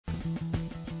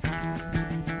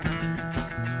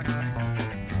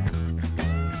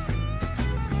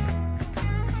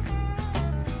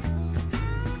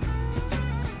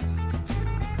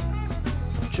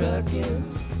truckin',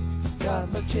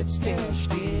 got my chips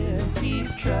cashed in. Keep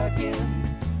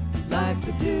truckin', like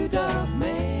the doodah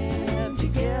man.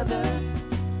 Together,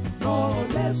 more or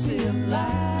less in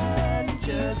line.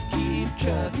 Just keep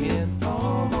truckin'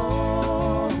 on.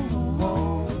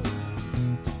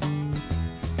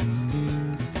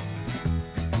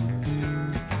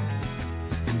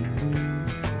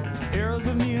 Arrows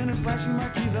of neon and flashing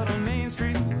marquees out on Main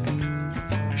Street.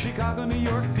 Chicago, New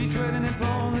York, Detroit, and it's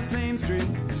all on the same street.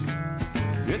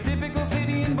 A typical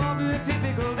city involved in a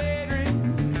typical daydream.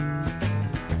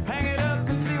 Hang it up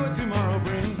and see what tomorrow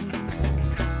brings.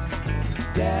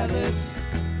 Dallas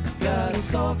got a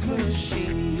soft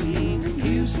machine.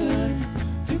 Houston,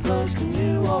 too close to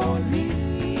New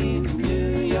Orleans.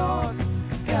 New York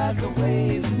got the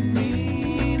ways and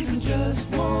means and just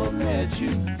won't let you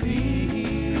be.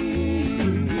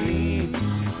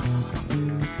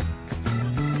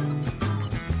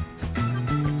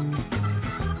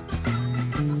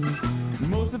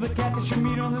 Most of the cats that you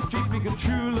meet on the street speak of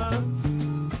true love.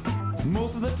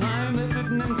 Most of the time they're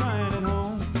sitting and crying at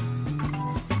home.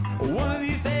 One of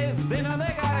these days they know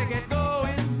they gotta get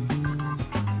going.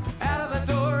 Out of the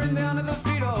door and down to the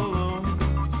street all alone.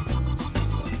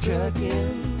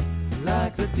 Truckin'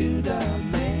 like the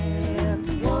doodah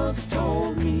man once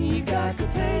told me, you got to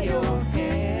pay your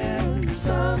hand.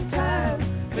 Sometimes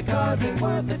the cards ain't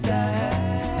worth a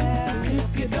dime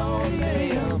if you don't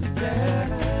lay 'em down.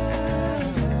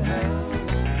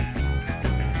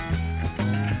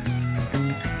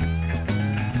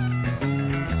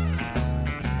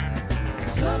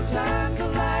 Sometimes the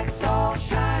light's all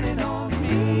shining on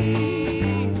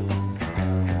me.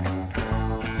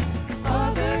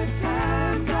 Other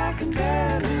times I can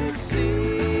barely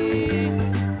see.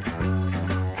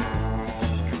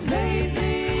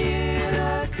 Lately it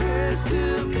occurs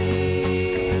to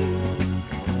me,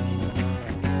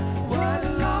 what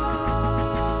a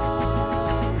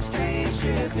long, strange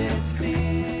trip it's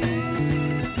been.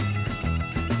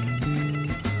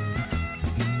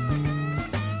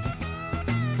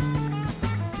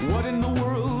 What in the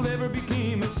world ever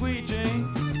became of Sweet Jane?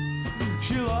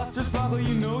 She lost her sparkle,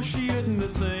 you know she isn't the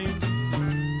same.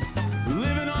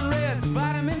 Living on reds,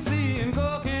 vitamin C and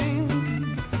cocaine.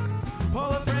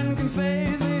 All a friend can say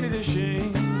is ain't it a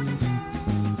shame?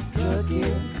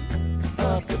 Truckin'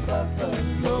 up the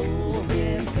Buffalo,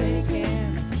 been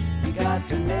thinking you got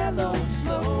to mellow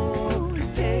slow.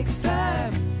 It takes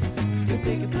time to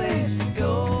pick a place to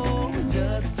go and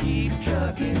just keep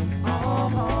truckin' on.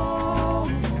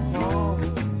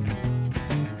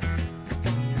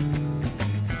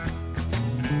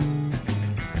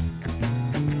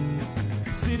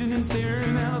 Sitting and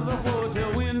staring out of the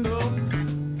hotel window.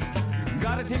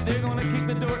 Got a tip they're gonna kick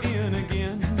the door in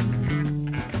again.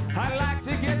 I'd like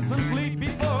to get some sleep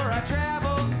before I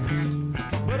travel,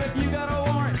 but if you got a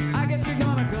warrant, I guess you're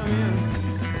gonna come in.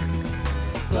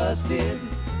 Busted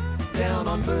down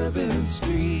on Bourbon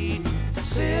Street,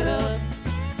 set up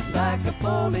like a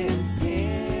bowling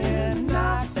pin.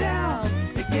 Knocked down,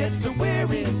 it gets to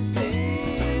wearing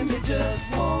thin. They just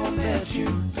won't let you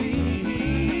be.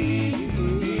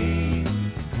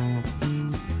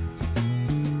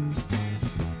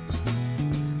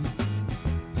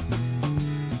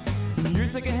 You're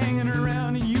sick of hanging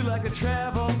around and you like to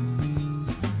travel.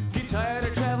 Get tired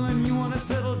of traveling, you wanna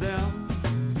settle down.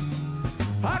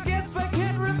 I guess I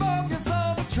can't revoke your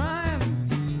soul for trying.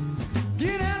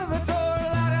 Get out of the door,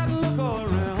 light out and look all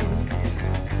around.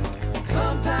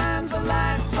 Sometimes the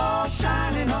light's all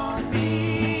shining on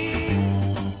me.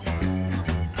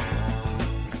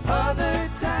 Other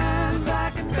times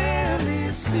I can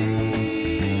barely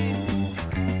see.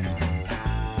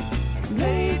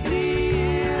 Lately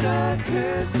it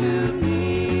occurs to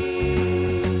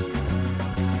me,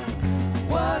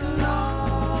 what a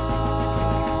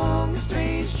long,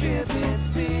 strange trip it's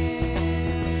been.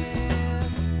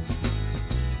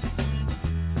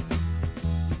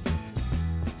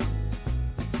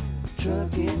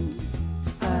 Truckin',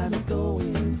 I'm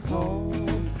going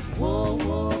home. Whoa,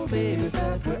 whoa, baby,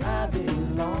 that's where I've been.